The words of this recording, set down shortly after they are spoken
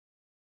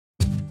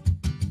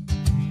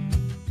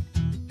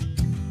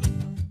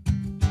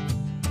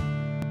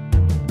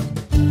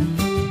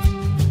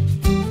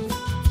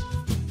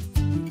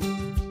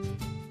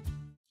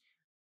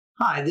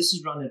Hi, this is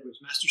Ron Edwards,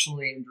 Master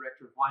Sommelier and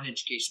Director of Wine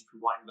Education for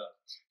Weinbau.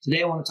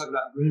 Today I want to talk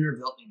about Gruner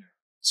Veltliner,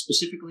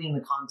 specifically in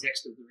the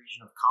context of the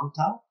region of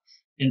Kamptal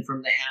and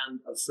from the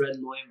hand of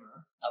Fred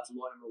Loimer of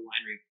Loimer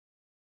Winery.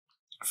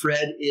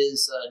 Fred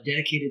is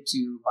dedicated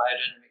to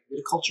biodynamic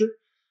viticulture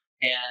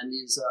and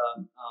is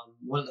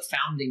one of the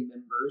founding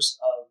members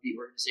of the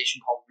organization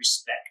called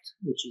Respect,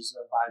 which is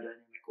a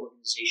biodynamic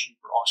organization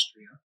for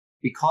Austria.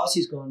 Because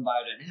he's going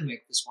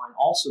biodynamic, this wine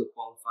also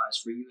qualifies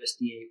for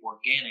USDA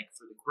organic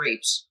for the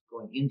grapes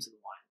going into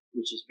the wine,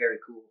 which is very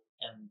cool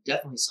and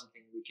definitely something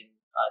we can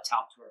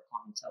tout to our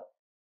clientele.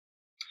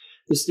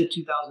 This is the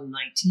 2019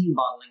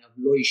 bottling of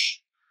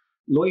Lois.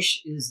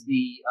 Lois is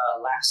the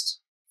last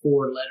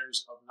four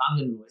letters of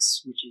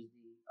Langenlois, which is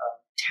the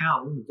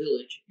town, the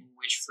village in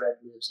which Fred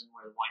lives and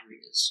where the winery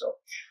is. So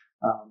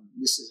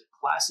this is a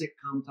classic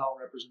Kamptal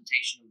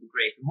representation of the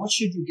grape. And what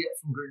should you get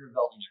from Gruner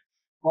Veltliner?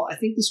 Well, I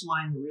think this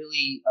wine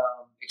really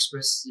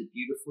expresses it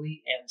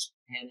beautifully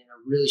and in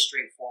a really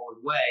straightforward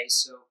way.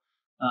 So,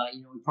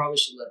 we probably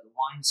should let the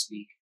wine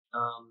speak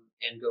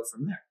and go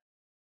from there.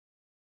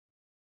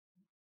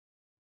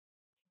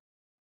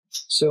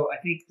 So I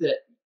think that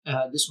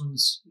this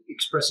one's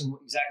expressing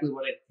exactly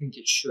what I think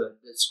it should.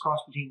 It's cross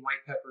between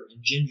white pepper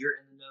and ginger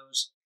in the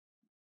nose,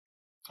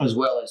 as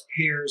well as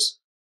pears,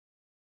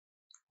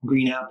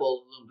 green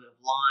apple, a little bit of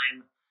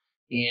lime,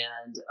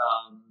 and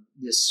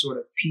this sort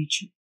of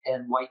peach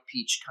and white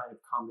peach kind of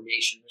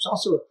combination. There's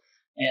also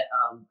an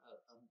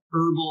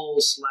herbal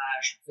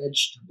 /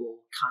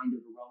 vegetable kind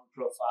of aroma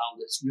profile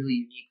that's really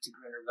unique to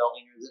Gruner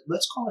Veltliner.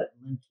 Let's call it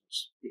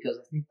lentils, because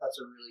I think that's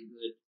a really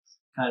good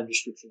kind of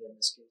description in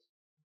this case.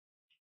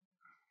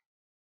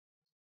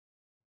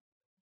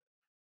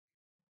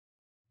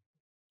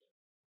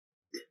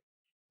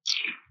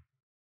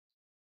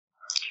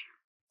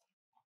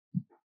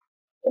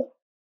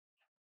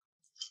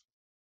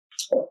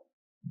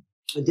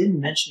 I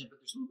didn't mention it, but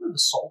there's a little bit of a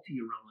salty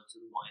aroma to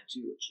the wine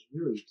too, which is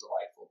really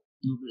delightful.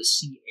 A little bit of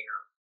sea air.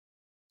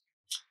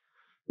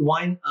 The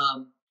wine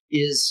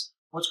is,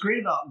 what's great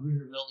about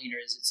Gruner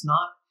Veltliner is it's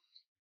not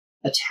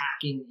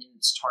attacking in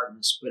its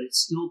tartness, but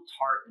it's still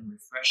tart and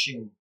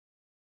refreshing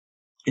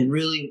and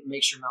really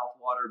makes your mouth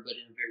water, but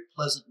in a very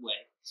pleasant way.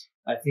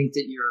 I think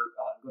that you're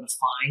going to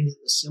find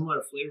a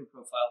similar flavor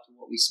profile to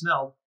what we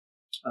smelled.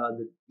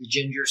 The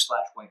ginger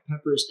 / white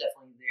pepper is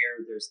definitely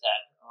there. There's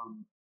that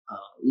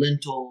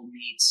lentil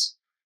meats,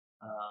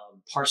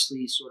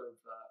 parsley sort of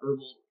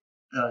herbal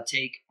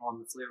take on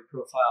the flavor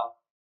profile.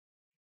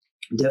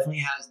 It definitely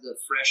has the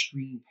fresh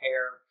green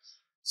pear.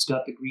 It's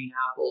got the green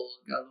apple,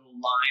 got a little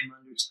lime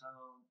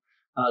undertone.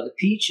 The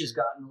peach has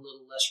gotten a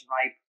little less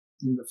ripe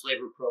in the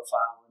flavor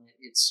profile, and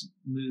it's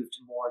moved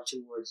more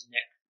towards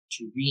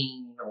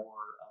nectarine or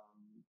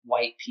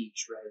white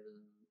peach rather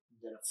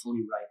than a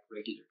fully ripe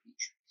regular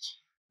peach.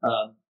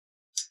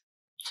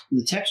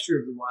 The texture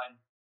of the wine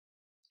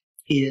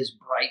is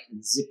bright and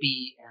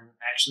zippy and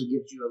actually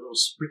gives you a little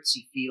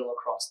spritzy feel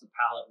across the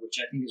palate, which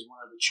I think is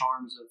one of the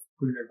charms of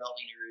Gruner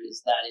Veltliner,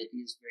 is that it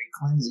is very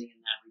cleansing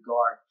in that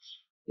regard.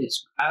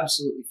 It's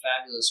absolutely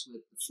fabulous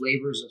with the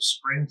flavors of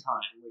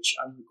springtime, which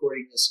I'm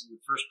recording this in the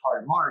first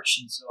part of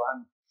March, and so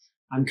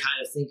I'm kind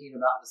of thinking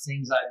about the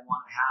things I'd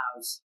want to have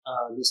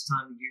this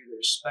time of year that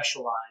are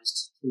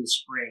specialized to the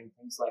spring,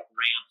 things like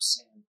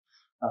ramps and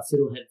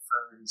fiddlehead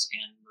ferns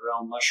and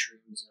morel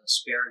mushrooms and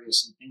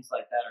asparagus and things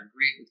like that are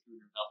great with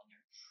Gruner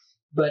Veltliner.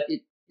 But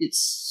it's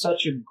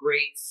such a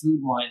great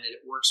food wine that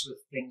it works with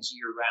things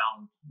year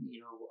round.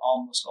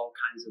 Almost all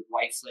kinds of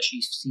white fleshy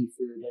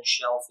seafood and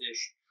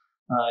shellfish.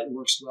 It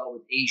works well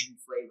with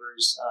Asian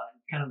flavors.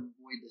 Kind of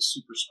avoid the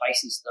super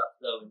spicy stuff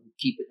though, and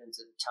keep it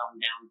into the toned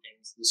down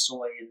things, the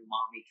soy and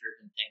umami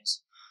driven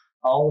things.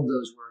 All of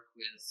those work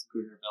with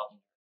Gruner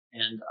Veltliner,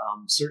 and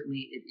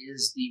certainly it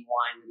is the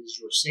wine that is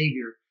your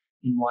savior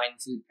in wine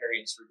and food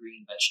pairings for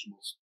green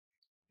vegetables.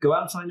 Go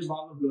out and find a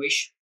bottle of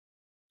Lois.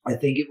 I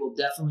think it will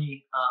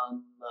definitely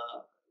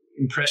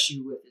impress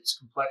you with its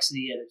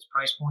complexity at its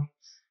price point,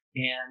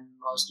 and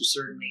most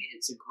certainly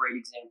it's a great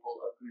example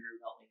of Gruner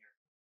Veltliner